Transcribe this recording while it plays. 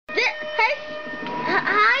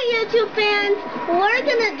YouTube fans, we're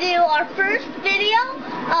going to do our first video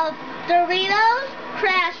of Doritos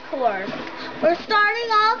Crash Course. We're starting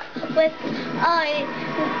off with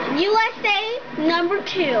USA number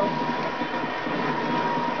 2.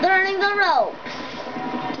 Learning the ropes.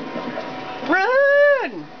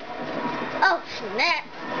 Run! Oh, snap.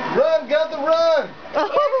 Run, get the run!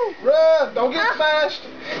 Oh. Run! Don't get smashed!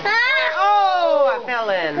 Oh, I fell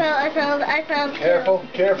in. I fell. Careful,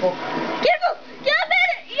 careful. Careful! Get a minute!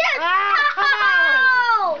 Yes!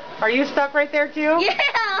 Ah, are you stuck right there too?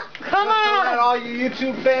 Yeah! Come Just to let on! all you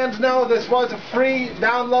YouTube fans know, this was a free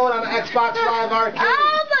download on Xbox Live Arcade.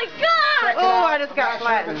 Oh my god! Check it Oh, out. I just got I'm not sure if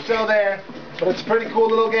flattened. it's still there, but it's a pretty cool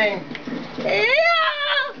little game. Yeah!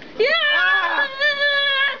 Yeah! Ah.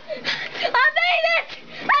 I made it!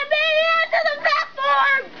 I made it onto the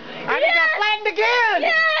platform! I just got flattened again!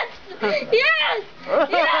 Yes! Yes!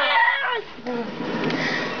 Yes!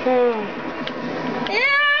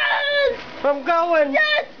 Yes! I'm going.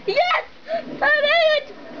 Yes! Yes! I made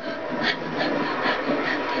it!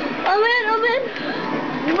 I'm in!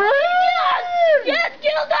 Yes! Yes,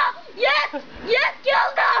 Gilda! Yes! Yes,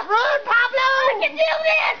 Gilda! Run, Pablo! I can do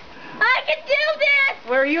this! I can do this!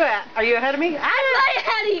 Where are you at? Are you ahead of me? I'm way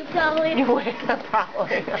ahead of you, probably. You went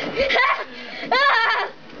probably.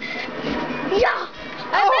 Yeah!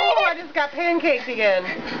 I Oh, made I it! just got pancaked again.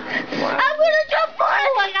 I'm gonna jump for it!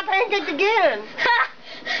 Oh, I got pancaked again.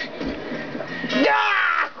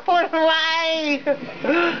 Ah, corner way.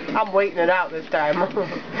 I'm waiting it out this time. Ew!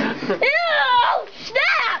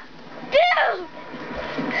 Snap! Ew!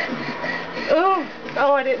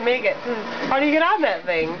 Oh, I didn't make it. How do you get on that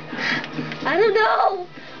thing? I don't know,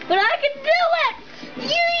 but I can do it!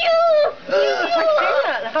 I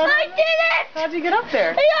can't. I did it! How'd you get up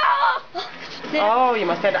there? Yeah! Oh, you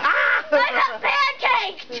must have. Ah! I got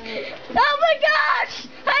pancaked! Oh my gosh!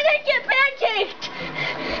 I didn't get pancaked!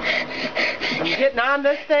 I'm getting on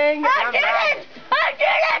this thing. I did it! I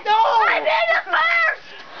did it! No! I made it first!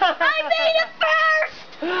 I made it first!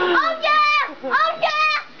 Oh yeah! Oh yeah!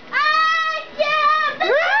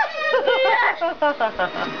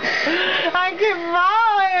 I keep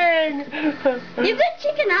falling. You could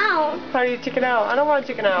chicken out. How do you chicken out? I don't want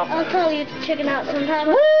to chicken out. I'll tell you to chicken out sometime.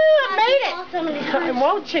 Woo! I made fall so many it. I times.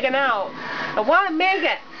 won't chicken out. I want to make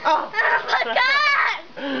it. Oh. Oh my god!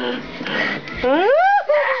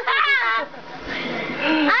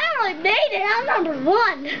 I only made it. I'm number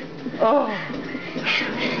 1. Oh.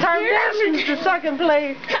 Tarnation's to second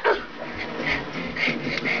place.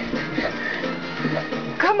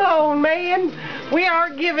 Come on, man. We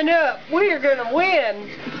aren't giving up. We are going to win.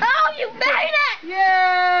 Oh, you made it!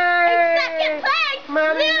 Yay! In second place!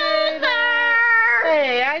 Mommy Loser!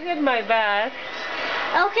 Hey, I did my best.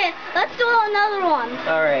 Okay, let's do another one.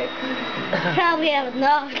 All right. Probably have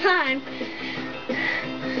enough time.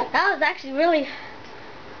 That was actually really...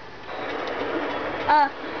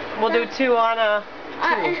 We'll do 2 on a...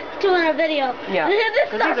 doing a video. Yeah. This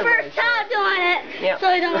is 'Cause our these are first really time doing it, Yeah. so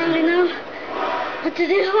I don't really know what to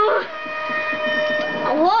do.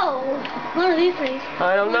 Whoa! What are these things?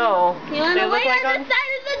 I don't know. You want They to look wait like on this side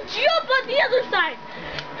and then jump on the other side.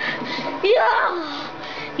 Yeah!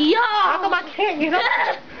 Yeah! How come I can't get up?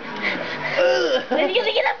 Are you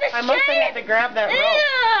gonna get up the I must have had to grab that rope.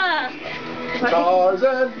 Yeah!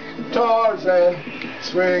 Tarzan, Tarzan,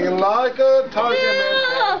 swinging like a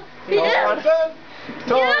Tarzan. Yeah! Tarzan,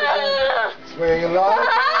 Tarzan, Yeah! swinging like a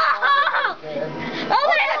Oh! Tarzan. Oh,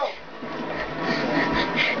 man!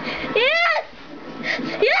 Yes!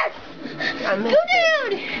 Yes! I missed Good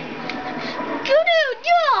dude! Good dude!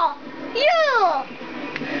 Yeah! Yeah!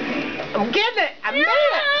 I'm getting it. I made it.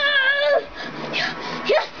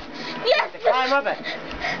 Yes! Yes! Climb up it.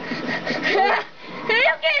 Hey,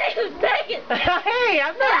 okay, who's begging? Hey,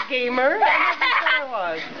 I'm not a gamer. I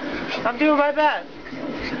was. I'm doing my best.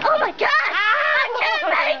 Oh my gosh! I can't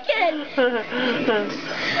make it!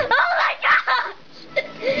 Oh my gosh!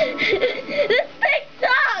 This thing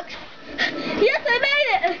sucks! Yes, I made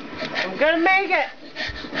it! I'm gonna make it.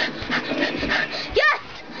 Yes!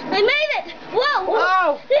 I made it! Whoa!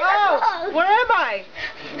 Oh! These are Oh! balls. Where am I?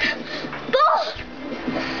 Balls!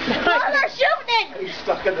 Balls are shooting! He's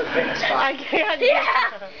stuck in the big spot. I can't.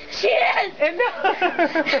 Yeah! She is! And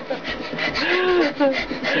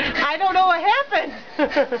I don't know what happened.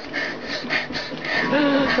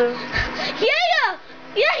 Yeah!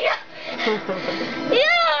 Yeah!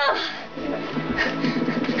 Yeah!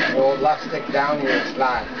 Hold left stick down here and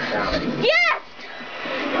slide down. Yes!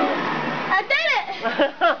 I I did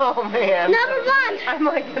it! Oh, man. Number 1! I'm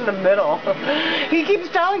like in the middle. He keeps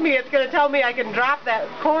telling me it's going to tell me I can drop that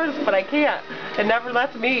course, but I can't. It never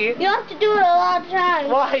lets me. You have to do it a lot of times.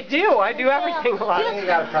 Well, I do. I do everything a lot. I think you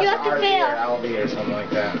gotta press You have to RB fail. or LB or something like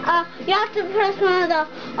that. You have to press one of the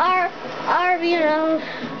R, you know.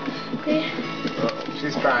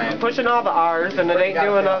 She's trying. Pushing all the R's and it ain't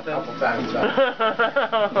doing nothing. A couple times though.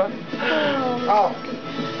 Oh.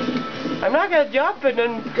 I'm not going to jump and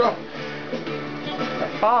then Go.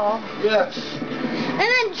 fall. Yes. And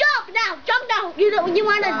then jump now. Jump now. You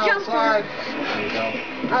want to jump. Slide. There you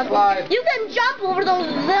go. Slide. You can jump over those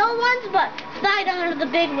little ones, but slide under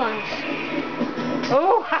the big ones.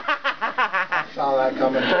 Oh. Saw that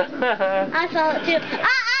coming. I saw it too.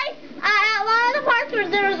 At one of the parts where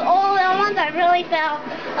there was all little ones, I really fell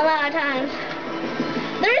a lot of times.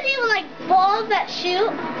 There's even like balls that shoot.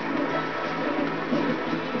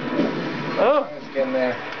 Oh. Let's get in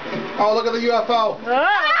there. Oh, look at the UFO.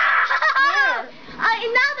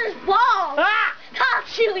 Now there's balls. Ah! I'll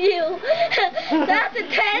shoot you. That's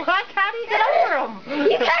intense. What? How do you get over them?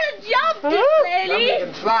 You gotta jump, this Remember, lady. you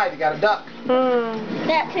can slide. You gotta duck.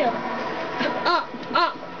 That too.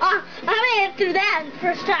 I made it through that in the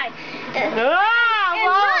first try. And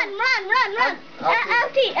run.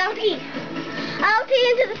 LT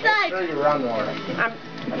into the side. Make sure you run more.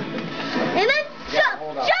 And then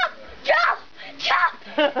hold on. jump.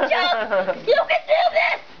 You can do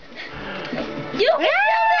this. You can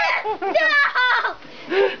do this. No.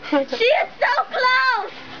 She is so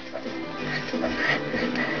close.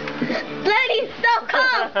 Lady's so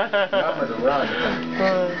close. Remember to run.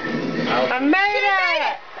 I made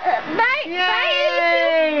it! Bye,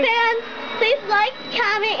 YouTube fans. Please like,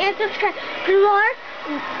 comment, and subscribe for more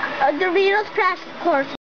Doritos Crash Course.